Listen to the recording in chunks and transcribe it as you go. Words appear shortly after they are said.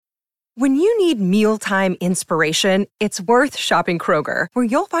When you need mealtime inspiration, it's worth shopping Kroger, where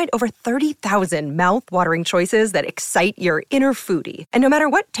you'll find over 30,000 mouth-watering choices that excite your inner foodie. And no matter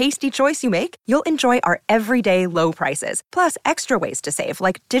what tasty choice you make, you'll enjoy our everyday low prices, plus extra ways to save,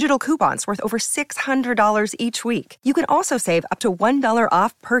 like digital coupons worth over $600 each week. You can also save up to $1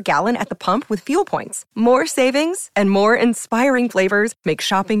 off per gallon at the pump with fuel points. More savings and more inspiring flavors make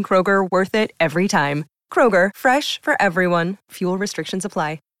shopping Kroger worth it every time. Kroger, fresh for everyone. Fuel restrictions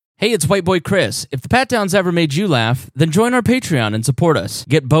apply. Hey, it's White Boy Chris. If the Pat Downs ever made you laugh, then join our Patreon and support us.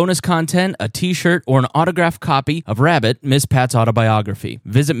 Get bonus content, a t-shirt, or an autographed copy of Rabbit, Miss Pat's autobiography.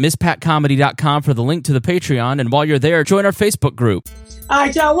 Visit MissPatComedy.com for the link to the Patreon, and while you're there, join our Facebook group. All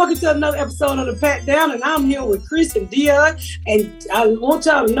right, y'all, welcome to another episode of the Pat Down, and I'm here with Chris and Dion, and I want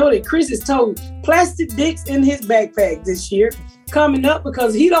y'all to know that Chris has told plastic dicks in his backpack this year, coming up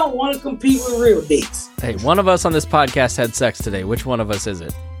because he don't want to compete with real dicks. Hey, one of us on this podcast had sex today. Which one of us is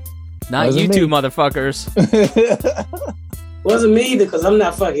it? Not you two motherfuckers. Wasn't me either, because I'm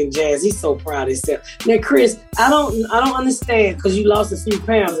not fucking Jazz. He's so proud of himself. Now, Chris, I don't understand, because you lost a few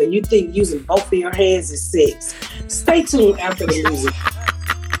pounds and you think using both of your hands is sex. Stay tuned after the music.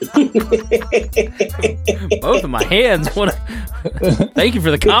 Both of my hands. Thank you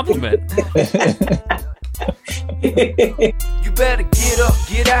for the compliment. You better get up,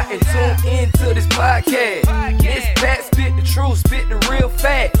 get out, and tune into this podcast. It's Pat, spit the truth, spit the real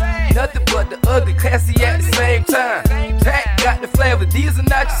fact. Nothing but the ugly, classy at the same time. Pat got the flavor, these are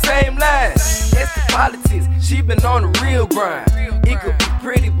not your same lines. It's the politics, she been on the real grind. It could be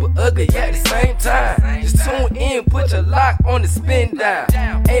pretty but ugly at the same time. Just tune in, put your lock on the spin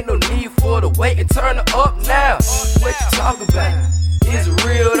down. Ain't no need for the wait and turn it up now. What you talking about? Is it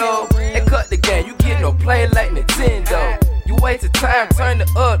real though? And cut the game, you get no play like Nintendo. You wasted time, turn it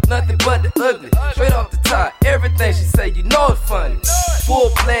up, nothing but the ugly. Straight off the top, everything she say, you know it's funny.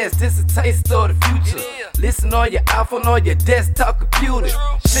 Full blast, this a taste of the future. Listen on your iPhone, on your desktop computer.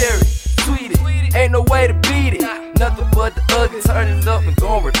 Share it, tweet it, ain't no way to beat it. Nothing but the ugly, turn it up and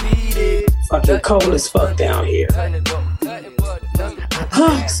gon' repeat it. Fucking cold as fuck down here.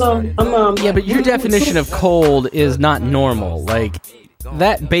 Yeah, but your definition of cold is not normal. Like,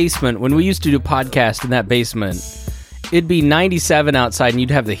 that basement, when we used to do podcasts in that basement, it'd be 97 outside and you'd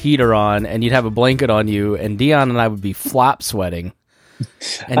have the heater on and you'd have a blanket on you, and Dion and I would be flop sweating.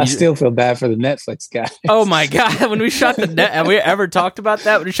 And I still feel bad for the Netflix guys. Oh my God, when we shot have we ever talked about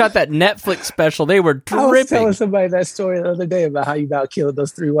that? When we shot that Netflix special, they were dripping. I was telling somebody that story the other day about how you about killed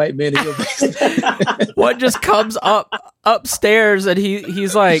those 3 white men in your basement. One just comes upstairs and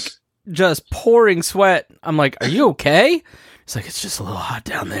he's like just pouring sweat. I'm like, are you okay? He's like, it's just a little hot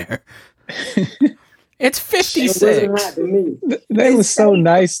down there. It's 56. It wasn't hot to me. They were so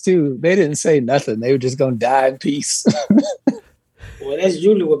nice too. They didn't say nothing. They were just gonna die in peace. Well, that's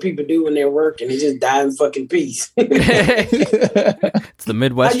usually what people do when they're working. They just die in fucking peace. It's the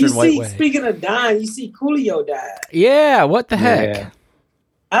Midwestern white way. Speaking of dying, you see Coolio died. Yeah, what the heck? Yeah.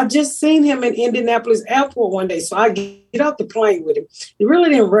 I just seen him in Indianapolis airport one day, so I get off the plane with him. He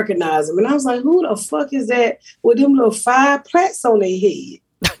really didn't recognize him, and I was like, who the fuck is that with them little 5 plaits on their head?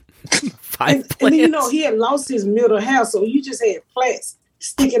 5 plaits? And then, he had lost his middle hair, so you just had plaits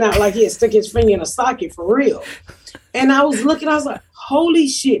sticking out like he had stuck his finger in a socket for real. And I was looking, I was like, holy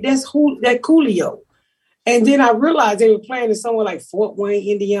shit, that's that Coolio. And then I realized they were playing in somewhere like Fort Wayne,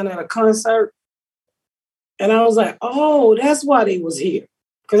 Indiana at a concert. And I was like, oh, that's why they was here.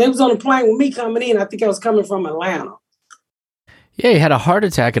 Because they was on a plane with me coming in. I think I was coming from Atlanta. Yeah, he had a heart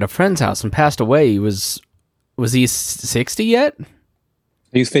attack at a friend's house and passed away. Was he 60 yet?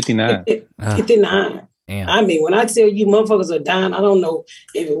 He was 59. 59. Damn. I mean, when I tell you motherfuckers are dying, I don't know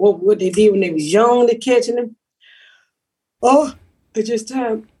what they did when they was young, they catching them. Oh, it's just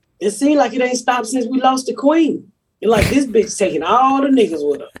time. It seems like it ain't stopped since we lost the queen. You're like, this bitch taking all the niggas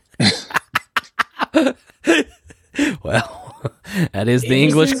with her. Well, that is the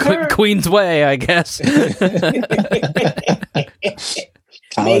English queen's way, I guess.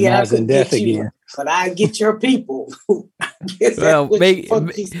 Colonizing death again. But I get your people. Well,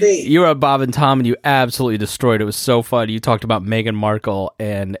 you were on Bob and Tom and you absolutely destroyed it. It was so fun. You talked about Meghan Markle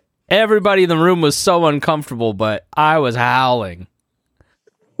and everybody in the room was so uncomfortable, but I was howling.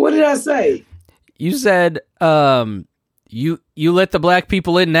 What did I say? You said, you let the black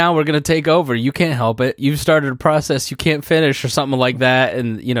people in, now we're going to take over. You can't help it. You've started a process you can't finish or something like that.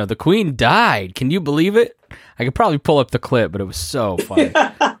 And, the queen died. Can you believe it? I could probably pull up the clip, but it was so funny.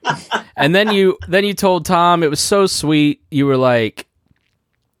 And then you told Tom, it was so sweet. You were like,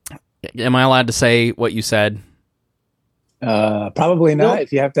 am I allowed to say what you said? Probably not,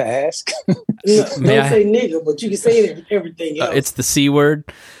 if you have to ask. Don't say nigga, but you can say everything else. It's the C word.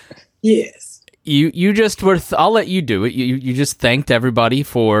 Yes. You just were. I'll let you do it. You just thanked everybody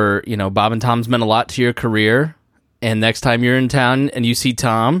for, Bob and Tom's meant a lot to your career. And next time you're in town and you see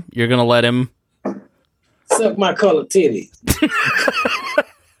Tom, you're gonna let him suck my colored titties.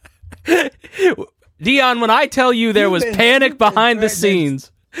 Dion, when I tell you there was panic behind the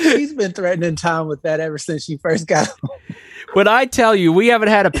scenes. She's been threatening Tom with that ever since she first got home. When I tell you we haven't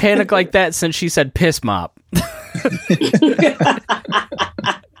had a panic like that since she said piss mop.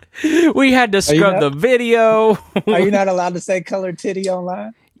 We had to scrub the video. Are you not allowed to say colored titty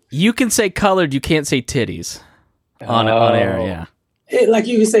online? You can say colored, you can't say titties on air, yeah. Like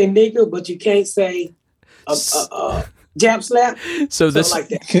you can say nigga, but you can't say jab slap. So this like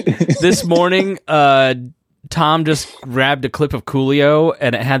that. This morning, Tom just grabbed a clip of Coolio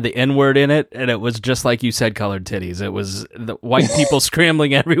and it had the N-word in it, and it was just like you said, colored titties. It was the white people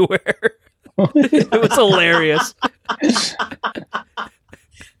scrambling everywhere. It was hilarious.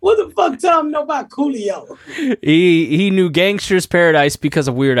 What the fuck Tom know about Coolio? He knew Gangster's Paradise because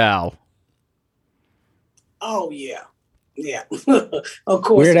of Weird Al. Oh, yeah. Yeah. Of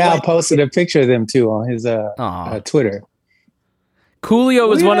course. Weird Al posted a picture of them, too, on his Twitter. Coolio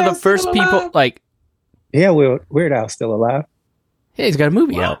was Weird one of the Al's first still people, alive? like... Yeah, Weird Al's still alive. Yeah, he's got a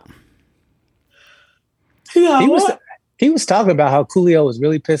movie out. Yeah, He was talking about how Coolio was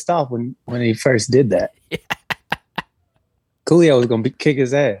really pissed off when he first did that. Yeah. Coolio was going to kick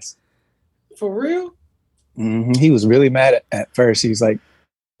his ass. For real? Mm-hmm. He was really mad at first. He was like,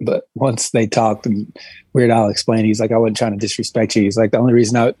 but once they talked and Weird Al explained, he's like, I wasn't trying to disrespect you. He's like, the only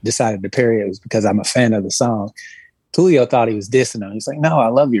reason I decided to parry it was because I'm a fan of the song. Coolio thought he was dissing him. He's like, no, I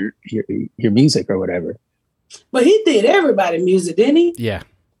love your music or whatever. But he did everybody music, didn't he? Yeah.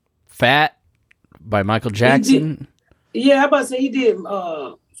 Fat by Michael Jackson. Yeah, I'm about to say he did.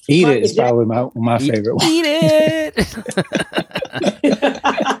 Eat It is probably my favorite one. Eat It.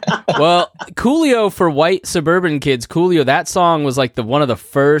 Well, Coolio, for white suburban kids, Coolio, that song was like one of the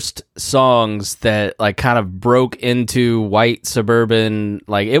first songs that like kind of broke into white suburban.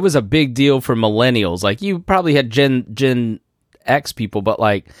 Like it was a big deal for millennials. Like you probably had Gen X people, but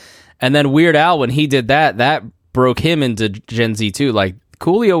like, and then Weird Al, when he did that broke him into Gen Z too. Like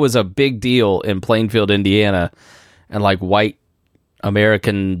Coolio was a big deal in Plainfield, Indiana, and like white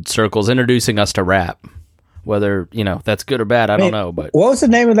American circles, introducing us to rap. Whether, that's good or bad, I don't know. But what was the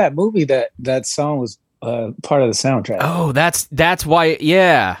name of that movie that song was part of the soundtrack? Oh, that's why,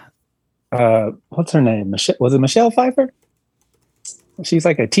 yeah. What's her name? Was it Michelle Pfeiffer? She's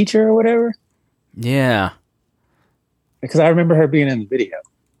like a teacher or whatever? Yeah. Because I remember her being in the video.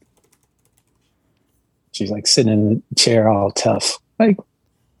 She's like sitting in the chair all tough. Like,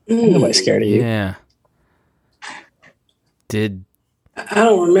 nobody's scared of you. Yeah. I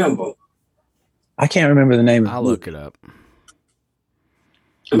don't remember. I can't remember the name of it. I'll look it up.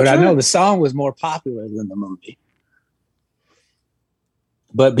 But I know the song was more popular than the movie.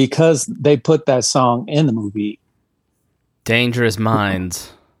 But because they put that song in the movie, Dangerous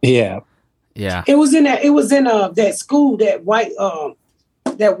Minds. Yeah. Yeah. It was in that school, that white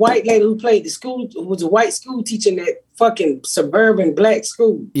lady who played the school was a white school teacher in that fucking suburban black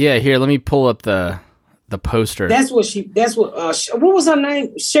school. Yeah, here, let me pull up the poster. What was her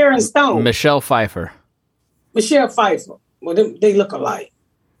name? Sharon Stone. Michelle Pfeiffer. Michelle Pfeiffer. Well, they look alike.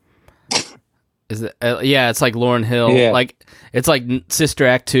 Is it? Yeah, it's like Lauryn Hill. Yeah. Like it's like Sister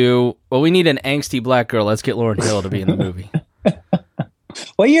Act 2. Well, we need an angsty black girl. Let's get Lauryn Hill to be in the movie.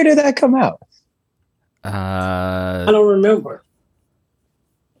 What year did that come out? I don't remember.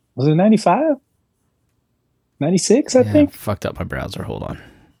 Was it 95? 96, I think? Fucked up my browser. Hold on.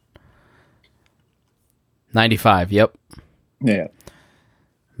 95, yep. Yeah.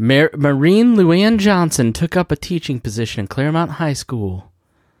 Maureen Luann Johnson took up a teaching position in Claremont High School.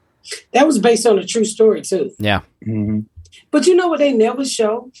 That was based on a true story, too. Yeah. Mm-hmm. But you know what they never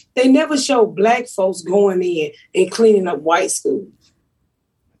show? They never show black folks going in and cleaning up white schools.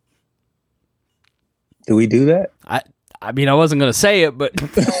 Do we do that? I mean, I wasn't going to say it, but...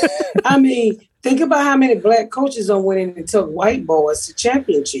 I mean, think about how many black coaches went in and took white boys to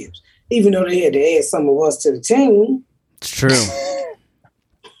championships, even though they had to add some of us to the team. It's true.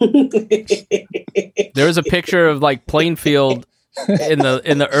 There was a picture of like Plainfield in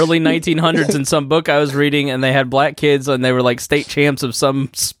the early 1900s in some book I was reading, and they had black kids and they were like state champs of some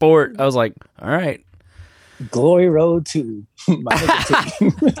sport. I was like, all right. Glory Road to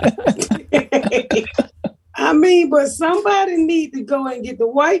I mean, but somebody need to go and get the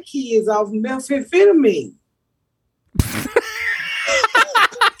white kids off methamphetamine.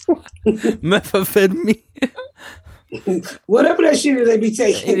 Methamphetamine. Whatever that shit is they be You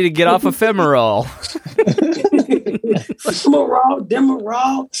taking. need to get off ephemeral.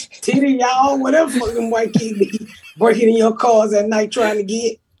 Demerol, titty y'all, whatever fucking white kids be working in your cars at night trying to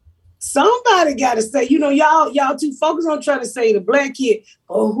get. Somebody got to say, y'all too focused on trying to save the black kid.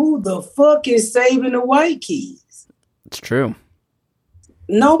 Oh, who the fuck is saving the white kids? It's true.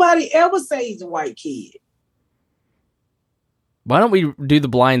 Nobody ever saves the white kid. Why don't we do The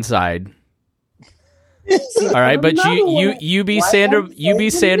Blind Side? All right, but you be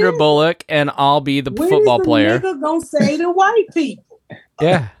Sandra Bullock, and I'll be the football player. Nigga gonna say the white people.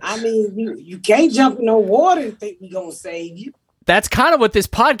 Yeah, I mean, you can't jump in no water and think we gonna save you. that's kind of what this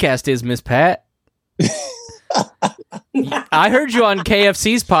podcast is, Miss Pat. I heard you on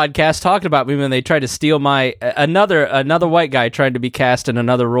KFC's podcast talking about me when they tried to steal my another white guy tried to be cast in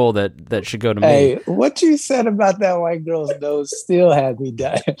another role that should go to me. Hey, what you said about that white girl's nose still had me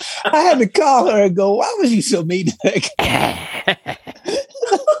dying. I had to call her and go, "Why was you so mean to that guy?"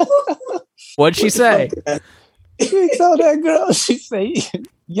 What'd she say? She told that girl, she said,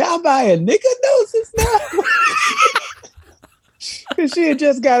 "Y'all buying nigga noses now?" Because she had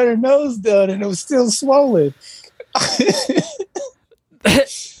just got her nose done and it was still swollen.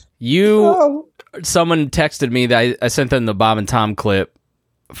 Someone texted me that I sent them the Bob and Tom clip,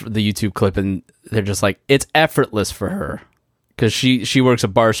 the YouTube clip, and they're just like, it's effortless for her because she works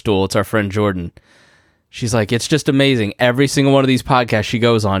at Barstool. It's our friend Jordan. She's like, it's just amazing. Every single one of these podcasts she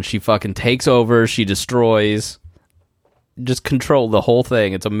goes on, she fucking takes over, she destroys, just control the whole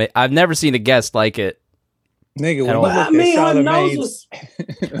thing. It's I've never seen a guest like it. Nigga,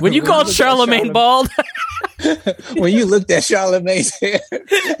 when you called Charlemagne bald, when you looked at Charlemagne's hair, let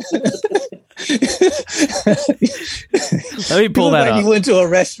me pull that up. You went to a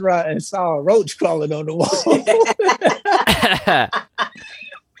restaurant and saw a roach crawling on the wall. Put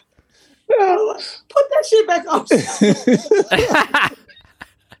that shit back on.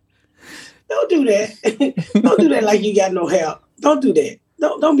 Don't do that. Don't do that like you got no hair. Don't do that.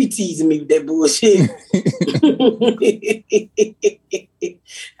 Don't be teasing me with that bullshit.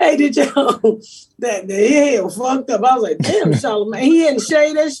 Hey, did y'all that the hair fucked up? I was like, damn, Charlemagne, he hadn't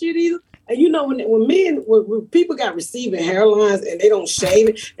shaved that shit either. And you know, when people got receiving hairlines and they don't shave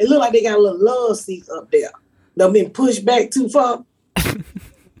it, it look like they got a little love seat up there. They've been pushed back too far.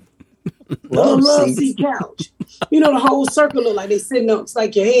 love seat couch. You know, the whole circle look like they sitting on. It's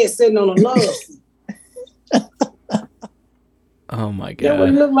like your head sitting on a love seat. Oh my god! That's what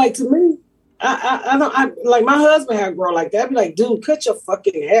it looked like to me. I like my husband had grown like that. I'd be like, dude, cut your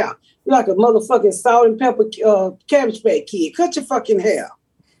fucking hair. You're like a motherfucking salt and pepper cabbage patch kid. Cut your fucking hair.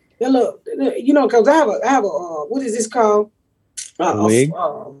 Now look, you know, because I have a what is this called? A wig.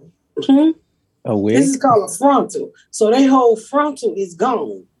 A wig. This is called a frontal. So their whole frontal is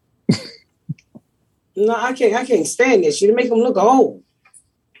gone. No, I can't stand that shit. It make them look old.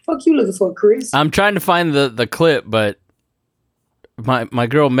 Fuck you looking for, Chris? I'm trying to find the clip, but my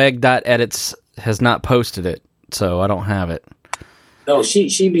girl Meg.edits has not posted it, so I don't have it. No,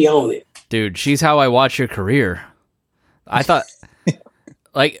 she be on it. Dude, she's how I watch your career. I thought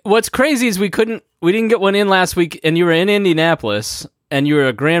like what's crazy is we didn't get one in last week and you were in Indianapolis and you were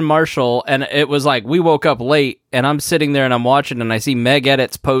a grand marshal and it was like we woke up late and I'm sitting there and I'm watching and I see Meg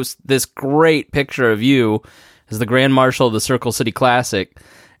Edits post this great picture of you as the grand marshal of the Circle City Classic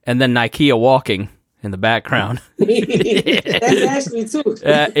and then Nikea walking in the background. That's Ashley too.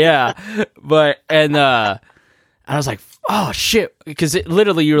 Yeah. But and I was like, oh shit, because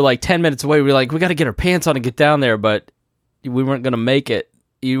literally you were like 10 minutes away. We were like, we got to get our pants on and get down there, but we weren't gonna make it.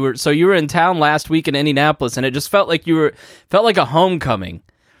 You were in town last week in Indianapolis, and it just felt like a homecoming. You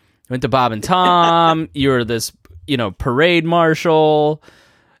went to Bob and Tom. You were this, parade marshal.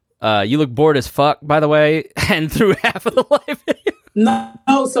 You look bored as fuck, by the way, and through half of the live video. No,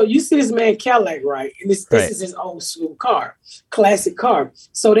 so you see this man Cadillac, right? And this is his old school car, classic car.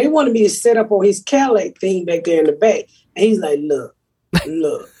 So they wanted me to set up on his Cadillac thing back there in the back. And he's like, look,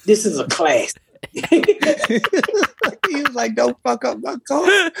 this is a class. He was like, don't fuck up my car.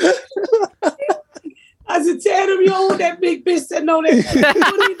 I said, tell him you don't want that big bitch sitting on that. He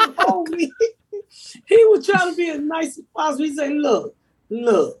wouldn't even hold me. He was trying to be as nice as possible. He said, look.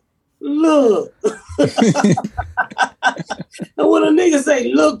 And when a nigga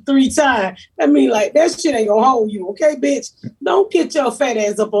say look 3 times, that mean like that shit ain't gonna hold you, okay, bitch? Don't get your fat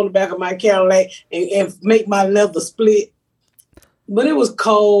ass up on the back of my Cadillac and make my leather split. But it was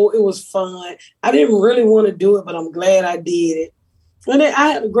cold. It was fun. I didn't really want to do it, but I'm glad I did it. And I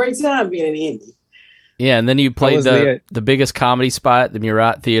had a great time being in Indy. Yeah, and then you played the biggest comedy spot, the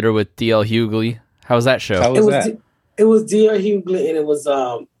Murat Theater with D.L. Hughley. How was that show? How was that? It was D.L. Hughley and it was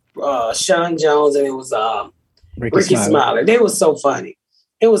Sean Jones and it was Ricky Smiley. They were so funny.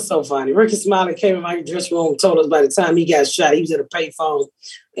 It was so funny. Ricky Smiley came in my dressing room and told us by the time he got shot, he was at a payphone,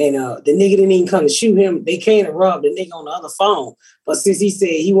 and the nigga didn't even come to shoot him. They came to rob the nigga on the other phone. But since he said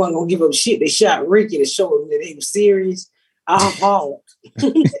he wasn't going to give up shit, they shot Ricky to show him that they were serious. I hauled.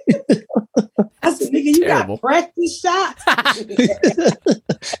 I said, nigga, you got practice shots?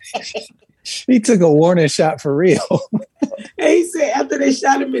 He took a warning shot for real. And he said, after they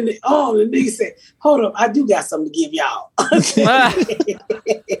shot him in the arm, the nigga said, hold up, I do got something to give y'all. I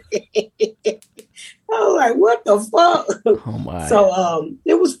was like, what the fuck? Oh my. So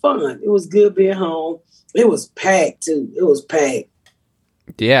it was fun. It was good being home. It was packed too. It was packed.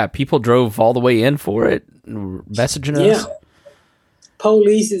 Yeah, people drove all the way in for it, messaging us. Yeah.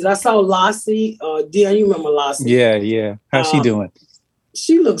 Police. I saw Lassie. Dion, you remember Lassie? Yeah. How's she doing?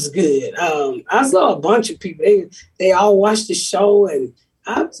 She looks good. I saw a bunch of people. They all watched the show, and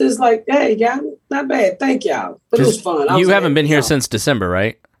I was just like, hey, y'all, not bad. Thank y'all. But it was fun. You haven't been here since December,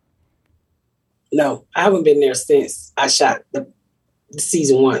 right? No, I haven't been there since I shot the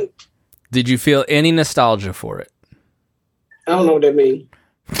season 1. Did you feel any nostalgia for it? I don't know what that means.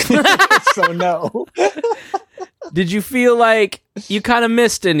 So no. Did you feel like you kind of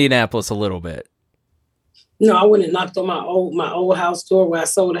missed Indianapolis a little bit? No, I went and knocked on my old house door where I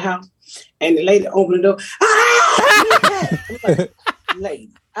sold the house, and the lady opened the door. I'm like, lady,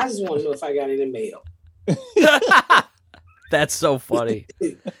 I just want to know if I got any mail. That's so funny.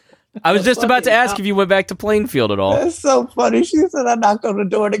 I was just about to ask if you went back to Plainfield at all. That's so funny. She said I knocked on the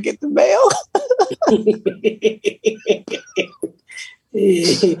door to get the mail.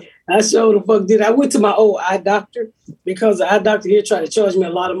 I sure the fuck did. I went to my old eye doctor because the eye doctor here tried to charge me a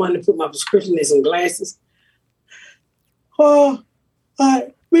lot of money to put my prescription in some glasses. Oh,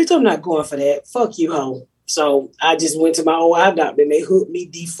 bitch, I'm not going for that. Fuck you, hoe. So I just went to my old eye doctor and they hooked me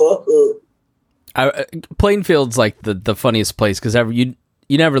the fuck up. Plainfield's like the funniest place because you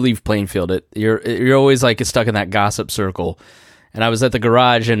never leave Plainfield. You're always like stuck in that gossip circle. And I was at the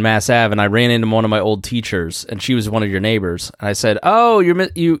garage in Mass Ave, and I ran into one of my old teachers, and she was one of your neighbors. And I said, "Oh,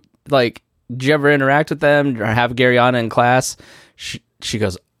 did you ever interact with them or have Garyana in class?" She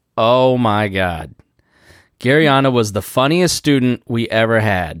goes, "Oh my God, Garyana was the funniest student we ever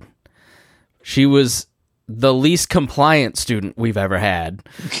had. She was the least compliant student we've ever had,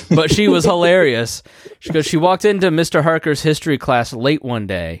 but she was hilarious." She goes, she walked into Mr. Harker's history class late one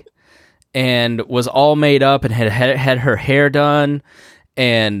day and was all made up and had her hair done.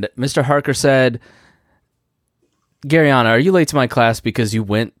 And Mr. Harker said, "Garyana, are you late to my class because you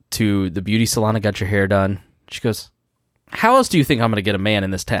went to the beauty salon and got your hair done?" She goes, "How else do you think I'm going to get a man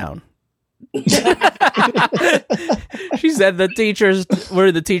in this town?" She said the teachers were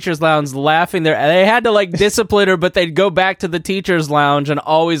in the teachers' lounge laughing there. They had to like discipline her, but they'd go back to the teachers' lounge and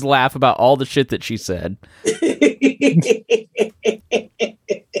always laugh about all the shit that she said.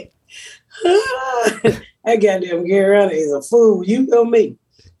 That goddamn Garyana is a fool. You know me.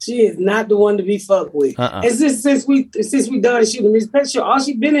 She is not the one to be fucked with. And since we done shooting Miss Pet Show, all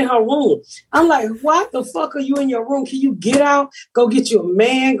she been in her room. I'm like, what the fuck are you in your room? Can you get out? Go get you a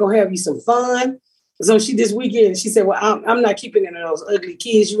man. Go have you some fun. So she this weekend, she said, well, I'm not keeping any of those ugly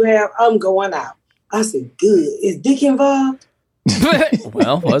kids you have. I'm going out. I said, good. Is Dick involved?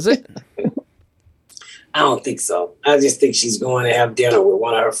 Well, was it? I don't think so. I just think she's going to have dinner with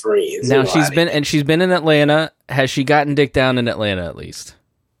one of her friends. Now she's been in Atlanta. Has she gotten Dick down in Atlanta at least?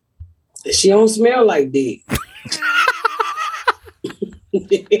 She don't smell like Dick.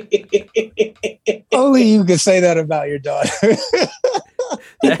 Only you can say that about your daughter.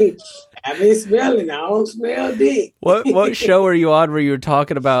 I've been smelling. I don't smell Dick. What show are you on where you were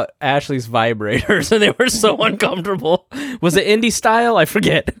talking about Ashley's vibrators and they were so uncomfortable? Was it Indie Style? I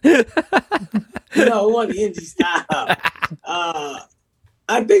forget. No, it wasn't Indie Style.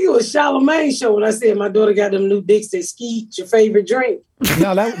 I think it was Charlamagne's show when I said my daughter got them new dicks that Skeet, your favorite drink.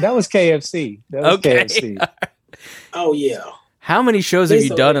 No, that was KFC. That was okay. KFC. Oh, yeah. How many shows have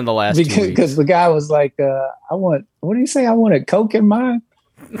you done in the last 2 weeks? Because the guy was like, what do you say? I wanted Coke in mine.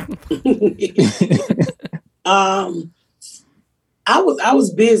 I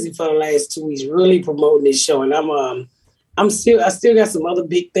was busy for the last 2 weeks really promoting this show, and I still got some other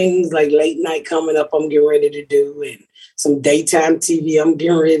big things like late night coming up I'm getting ready to do, and some daytime TV I'm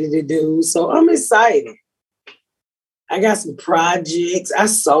getting ready to do. So I'm excited. I got some projects. I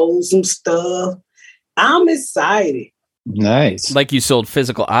sold some stuff. I'm excited. Nice. Like you sold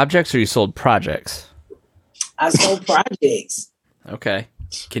physical objects or you sold projects? I sold projects. Okay.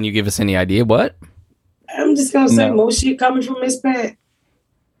 Can you give us any idea what? I'm just going to say more shit coming from Miss Pat.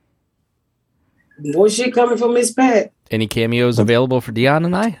 More shit coming from Miss Pat. Any cameos available for Dion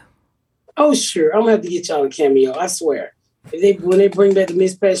and I? Oh, sure. I'm gonna have to get y'all a cameo. I swear. When they bring back the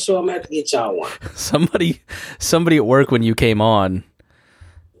Miss Pat show, I'm gonna have to get y'all one. Somebody at work when you came on,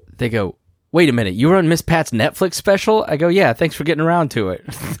 they go, "Wait a minute, you were on Miss Pat's Netflix special?" I go, "Yeah, thanks for getting around to it."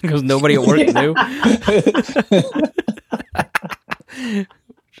 Because nobody at work knew.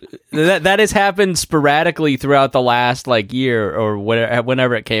 That has happened sporadically throughout the last year or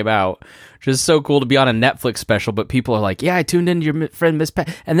whenever it came out. Which is so cool to be on a Netflix special, but people are like, "Yeah, I tuned into your friend Miss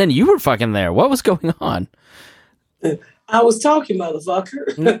Pat," and then you were fucking there. What was going on? I was talking, motherfucker.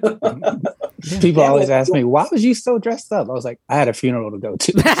 People always ask me, "Why was you so dressed up?" I was like, "I had a funeral to go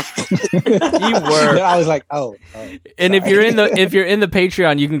to." You were. I was like, "Oh." And if you're in the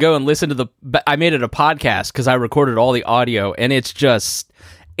Patreon, you can go and listen to I made it a podcast because I recorded all the audio, and it's just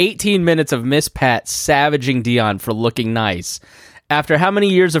 18 minutes of Miss Pat savaging Dion for looking nice. After how many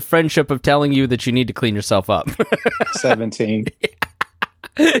years of friendship of telling you that you need to clean yourself up? 17.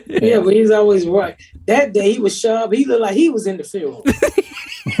 Yeah, but he's always right. That day he was sharp. He looked like he was in the film.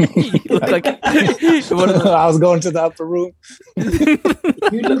 You look like I was going to the upper room.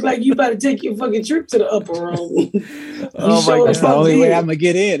 You look like you about to take your fucking trip to the upper room. Oh my God. That's the only way I'm gonna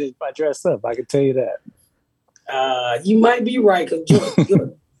get in is if I dress up. I can tell you that. You might be right,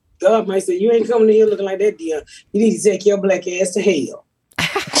 because God might say, you ain't coming in here looking like that, Dion. You need to take your black ass to hell.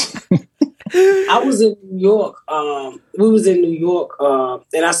 I was in New York. We was in New York,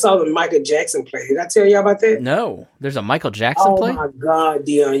 and I saw the Michael Jackson play. Did I tell you about that? No, there's a Michael Jackson play? Oh my God,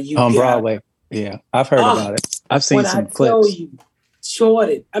 Dion. On Broadway. Yeah, I've heard about it. I've seen some clips.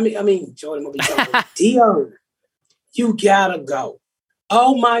 Jordan, Dion, you gotta go.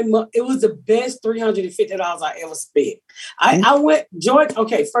 Oh my! It was the best $350 I ever spent. I went, Jordan.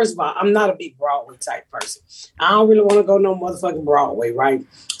 Okay, first of all, I'm not a big Broadway type person. I don't really want to go no motherfucking Broadway, right?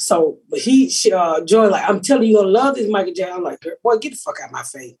 So Jordan, like, I'm telling you, you're gonna love this Michael Jackson. I'm like, boy, get the fuck out of my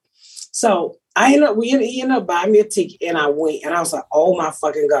face. So he ended up buying me a ticket, and I went, and I was like, oh my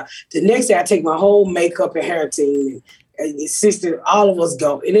fucking God. The next day, I take my whole makeup and hair team and his sister, all of us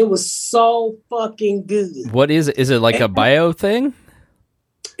go, and it was so fucking good. What is it? Is it like a bio thing?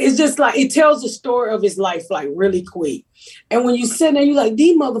 It's just like, it tells the story of his life, like, really quick. And when you sit there, you're like,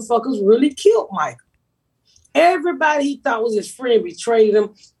 these motherfuckers really killed Michael. Everybody he thought was his friend betrayed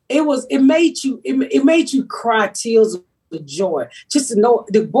him. It made you cry tears of joy. Just to know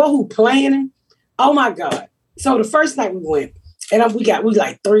the boy who playing him, oh my God. So the first night we went, and we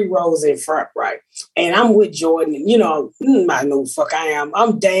like 3 rows in front, right? And I'm with Jordan, and I know who the fuck I am.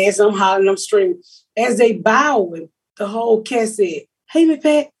 I'm dancing, I'm hollering, I'm screaming. As they bowing, the whole cast said, "Hey, Miss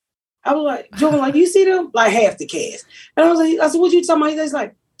Pat." I was like, Jordan, like, you see them? Like, half the cast. And I said, what you talking about? He's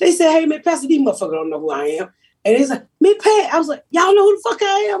like, they said, "Hey, Miss Pat," these motherfuckers don't know who I am. And he's like, "Miss Pat." I was like, y'all know who the fuck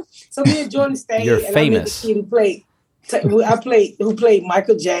I am? So me and Jordan stayed. You're and famous. I who played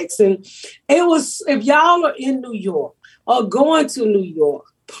Michael Jackson. It was, if y'all are in New York or going to New York,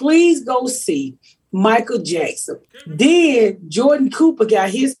 please go see Michael Jackson. Then Jordan Cooper got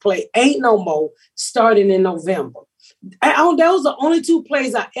his play, Ain't No More, starting in November. Those are the only 2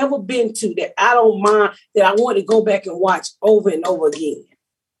 plays I ever been to that I don't mind, that I want to go back and watch over and over again.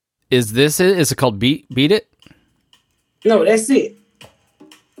 Is this it? Is it called Beat It? No, that's it.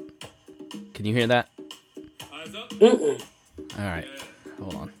 Can you hear that? Mm-mm. All right,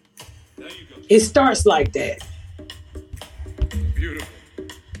 hold on. It starts like that. Beautiful.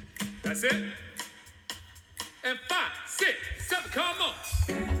 That's it. And 5, 6, 7, come on.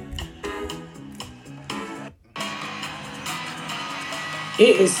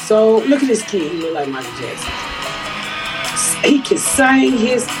 It is so. Look at this kid. He look like Michael Jackson. He can sing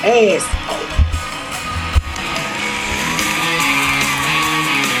his ass off.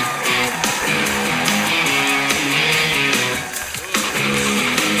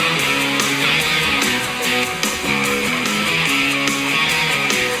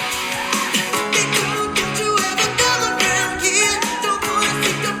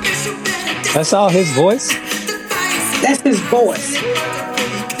 That's all his voice? That's his voice.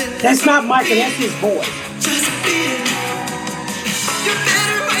 That's not Michael, that's his voice.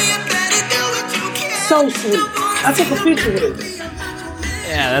 So sweet. I took a picture with him.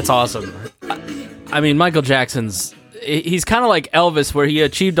 Yeah, that's awesome. I mean, Michael Jackson's, he's kind of like Elvis, where he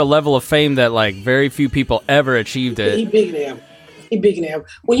achieved a level of fame that like very few people ever achieved it. He big now. He big now.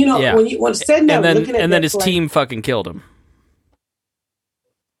 Well, you know, when setting up, looking at and then his play, team fucking killed him.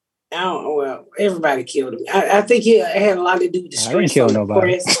 I don't know. Well, everybody killed him. I think it had a lot to do with the stress. I didn't kill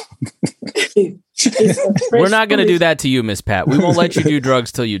nobody. We're not going to do that to you, Miss Pat. We won't let you do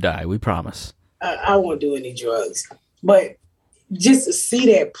drugs till you die. We promise. I won't do any drugs. But just to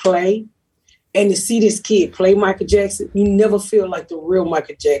see that play, and to see this kid play Michael Jackson, you never feel like the real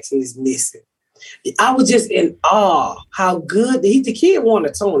Michael Jackson is missing. I was just in awe how good the kid won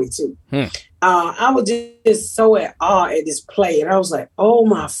a Tony too. I was just so at awe at this play, and I was like, "Oh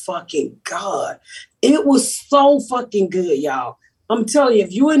my fucking God!" It was so fucking good, y'all. I'm telling you,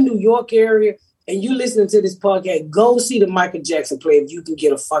 if you're in New York area and you listening to this podcast, go see the Michael Jackson play if you can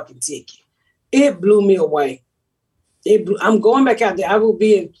get a fucking ticket. It blew me away. I'm going back out there. I will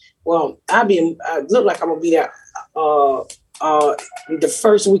be in. Well, I look like I'm gonna be there the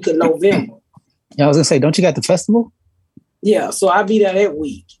first week of November. Yeah, I was gonna say, don't you got the festival? Yeah, so I'll be there that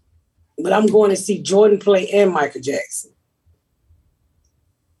week. But I'm going to see Jordan play and Michael Jackson.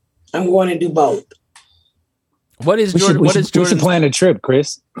 I'm going to do both. What is Jordan? We should plan a trip,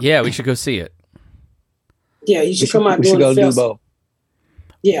 Chris. Yeah, we should go see it. Yeah, you should come out. We should go do both.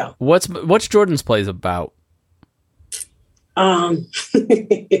 Yeah. What's Jordan's plays about? Ain't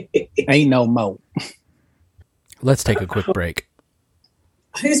no more. Let's take a quick break.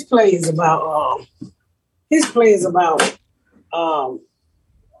 His play is about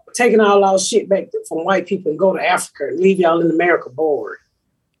taking all our shit back from white people and go to Africa and leave y'all in America bored.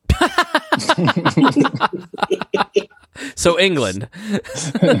 So England.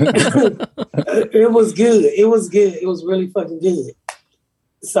 It was good. It was good. It was really fucking good.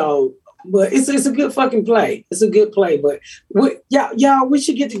 So, but it's a good fucking play. It's a good play. But y'all, we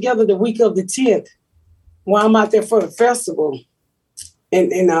should get together the week of the 10th while I'm out there for the festival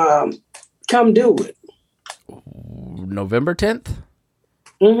and come do it. November 10th?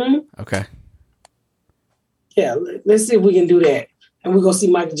 Mm-hmm. Okay. Yeah, let's see if we can do that. And we're going to see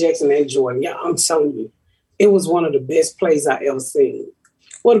Michael Jackson and Jordan. Yeah, I'm telling you, it was one of the best plays I ever seen.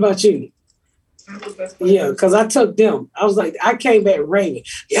 What about you? Yeah, because I took them. I was like, I came back raving.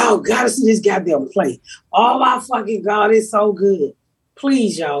 Y'all got to see this goddamn play. Oh, my fucking God, it's so good.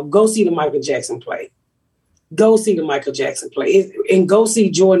 Please, y'all, go see the Michael Jackson play. Go see the Michael Jackson play. And go see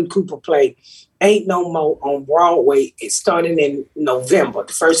Jordan Cooper play Ain't No More on Broadway. It's starting in November,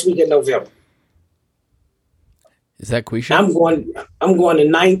 the first week of November. Is that Quisha? I'm going the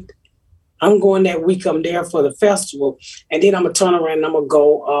 9th. I'm going that week. I'm there for the festival. And then I'm going to turn around and I'm going to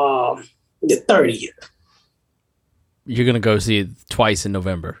go the 30th. You're going to go see it twice in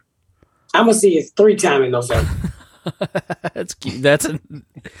November. I'm going to see it 3 times in November. That's cute.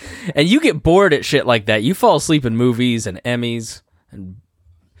 And you get bored at shit like that. You fall asleep in movies and Emmys and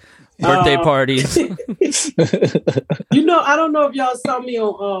birthday parties. I don't know if y'all saw me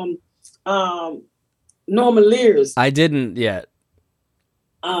on Norman Lear's. I didn't yet.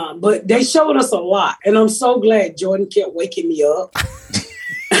 But they showed us a lot. And I'm so glad Jordan kept waking me up.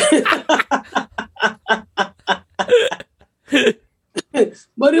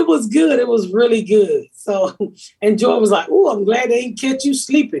 But it was good. It was really good. So, and Jordan was like, "Oh, I'm glad they didn't catch you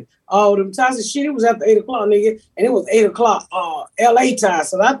sleeping all them times." And shit, it was after 8 o'clock, nigga. And it was 8 o'clock LA time.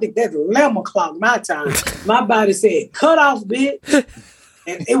 So I think that's 11 o'clock my time. My body said, "Cut off, bitch."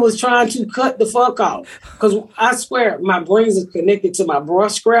 And it was trying to cut the fuck off. Because I swear, my brains are connected to my bra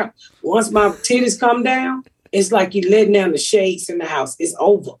strap. Once my titties come down, it's like you letting down the shades in the house. It's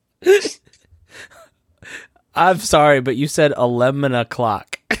over. I'm sorry, but you said 11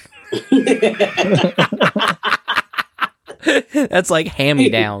 o'clock. That's like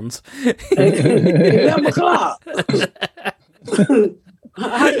hand-me-downs. 11 o'clock.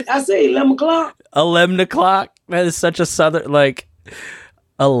 I say 11 o'clock. 11 o'clock? That is such a southern, like,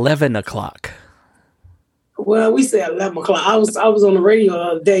 11 o'clock. Well, we say 11 o'clock. I was on the radio the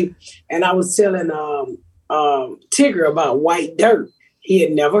other day, and I was telling Tigger about white dirt. He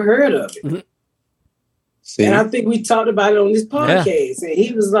had never heard of it. Mm-hmm. See? And I think we talked about it on this podcast. Yeah. And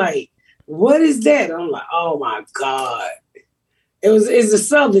he was like, "What is that?" And I'm like, "Oh my God." It's a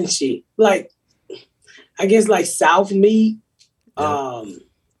southern shit. Like, I guess like South meat. Yeah.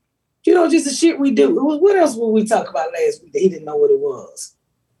 Just the shit we do. What else would we talk about last week that he didn't know what it was?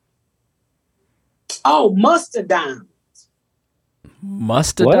 Oh, mustard diamonds.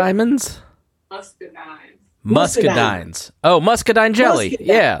 Mustard diamonds? Muscadines. Oh, muscadine jelly. Muscadine.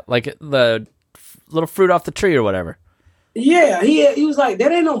 Yeah, like the little fruit off the tree or whatever. Yeah, he was like,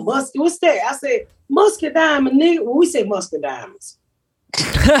 "That ain't no musky. What's that?" I said, "Muscadine, nigga." Well, we say muscadimes.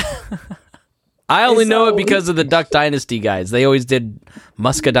 I only know it because of the Duck Dynasty guys. They always did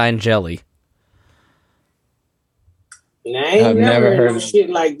muscadine jelly. And I ain't never heard of shit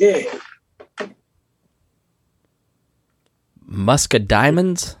like that.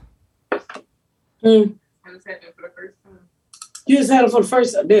 Muscadiamonds? I just had it for the first time. You just had it for the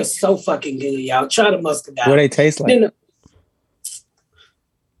first time? They're so fucking good, y'all. Try the muscadine. What do they taste like?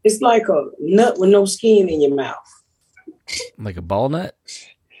 It's like a nut with no skin in your mouth. Like a ball nut?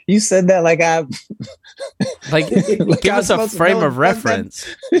 You said that like I Like, give I'm us a supposed to frame know of what reference.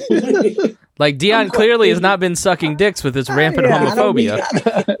 Like, Dion clearly has not been sucking dicks with his rampant homophobia.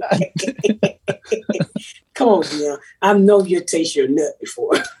 Come on, Dion. I know you'll taste your nut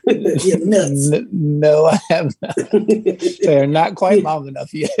before. Your nuts. No, I have not. They're not quite long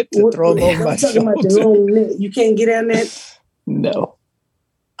enough yet to throw them over my I'm talking about the shoulder. long nut. You can't get on that? No.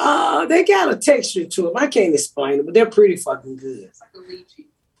 They got a texture to them. I can't explain it, but they're pretty fucking good.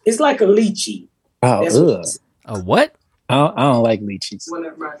 It's like a lychee. Oh, That's ugh. what it is. A what? I don't like lychees.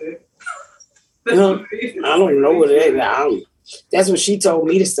 I don't know what it is. That's what she told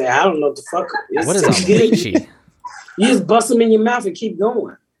me to say. I don't know what the fuck. It's What is a good. lychee? You just bust them in your mouth and keep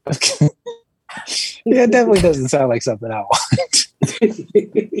going. Yeah, it definitely doesn't sound like something I want.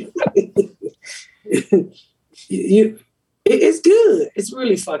 It's good. It's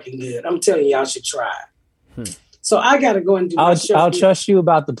really fucking good. I'm telling y'all should try it. So I got to go and do my show. I'll trust you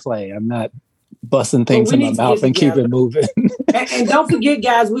about the play. I'm not busting things we in my need to mouth get and keep together. it moving. And don't forget,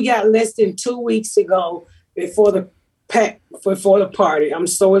 guys, we got less than 2 weeks to go before the party. I'm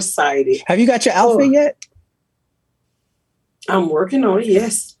so excited. Have you got your outfit yet? I'm working on it.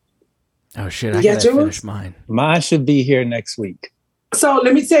 Yes. Oh, shit. You I got gotta yours? finish mine. Mine should be here next week. So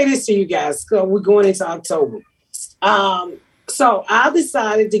let me say this to you guys. So we're going into October. So I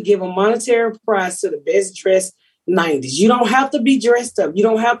decided to give a monetary prize to the best dressed 90s. You don't have to be dressed up. You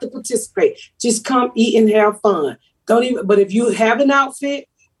don't have to participate. Just come eat and have fun. But if you have an outfit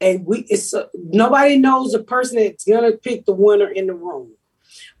and nobody knows the person that's gonna pick the winner in the room.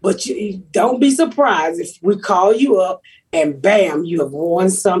 But you don't be surprised if we call you up and bam, you have worn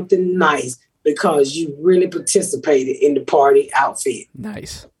something nice because you really participated in the party outfit.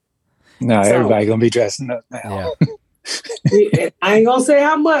 Nice. No, So- everybody gonna be dressing up now. Yeah. And I ain't gonna say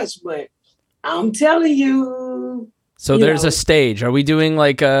how much, but I'm telling you. So You there's know. a stage. Are we doing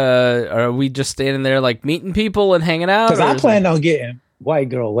like are we just standing there like meeting people and hanging out? Because or I is planned on getting white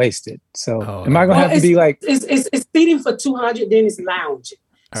girl wasted. So Oh, am I gonna Well, have to be like? it's seating for 200, then it's lounging.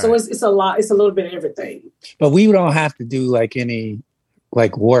 All So right. it's a lot. It's a little bit of everything. But we don't have to do like any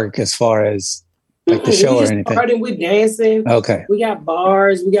like work as far as like the show we or just anything. partying, we dancing. Okay. We got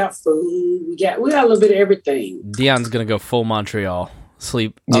bars. We got food. We got a little bit of everything. Dion's gonna go full Montreal.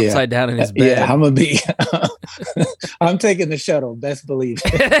 Sleep Yeah. upside down in his bed. Yeah, I'm gonna be. I'm taking the shuttle. Best believe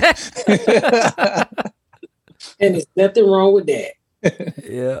it. And there's nothing wrong with that.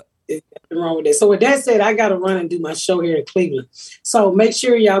 Yeah. Nothing wrong with that. So with that said, I got to run and do my show here in Cleveland. So make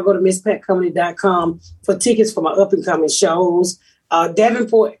sure y'all go to MissPatComedy.com for tickets for my up and coming shows.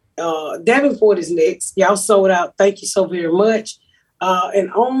 Davenport is next. Y'all sold out. Thank you so very much.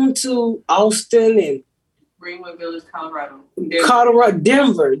 And on to Austin and Greenwood Village, Colorado.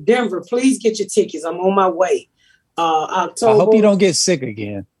 Denver. Please get your tickets. I'm on my way. I October. hope you don't get sick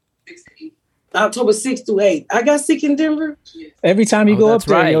again. 6 to 8. October 6th to 8th. I got sick in Denver. Every time you Oh, go up that's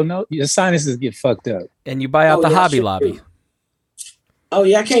there, right. you'll know your sinuses get fucked up. And you buy out Oh, the yeah, Hobby sure. Lobby. Oh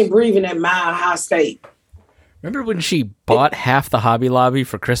yeah, I can't breathe in that mile high state. Remember when she bought half the Hobby Lobby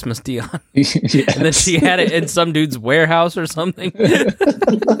for Christmas, Dion? Yes. And then she had it in some dude's warehouse or something?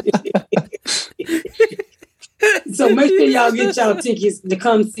 So make sure y'all get y'all tickets to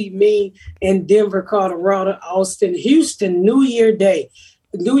come see me in Denver, Colorado, Austin, Houston, New Year Day.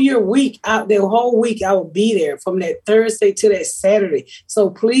 New Year week, out the whole week, I will be there from that Thursday to that Saturday. So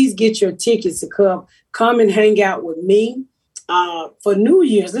please get your tickets to come and hang out with me for New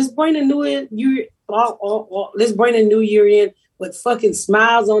Year's. Let's bring the New Year. Let's bring the New Year in with fucking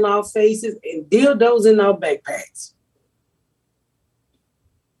smiles on our faces and dildos in our backpacks.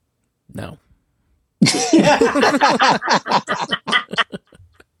 No.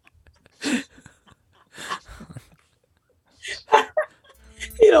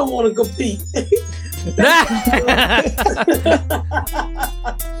 You don't want to compete.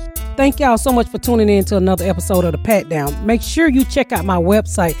 Thank y'all so much for tuning in to another episode of The Pat Down. Make sure you check out my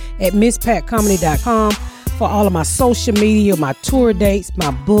website at MissPatComedy.com for all of my social media, my tour dates, my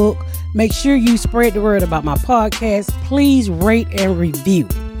book. Make sure you spread the word about my podcast. Please rate and review.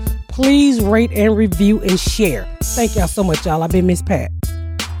 Please rate and review and share. Thank y'all so much, y'all. I've been Miss Pat.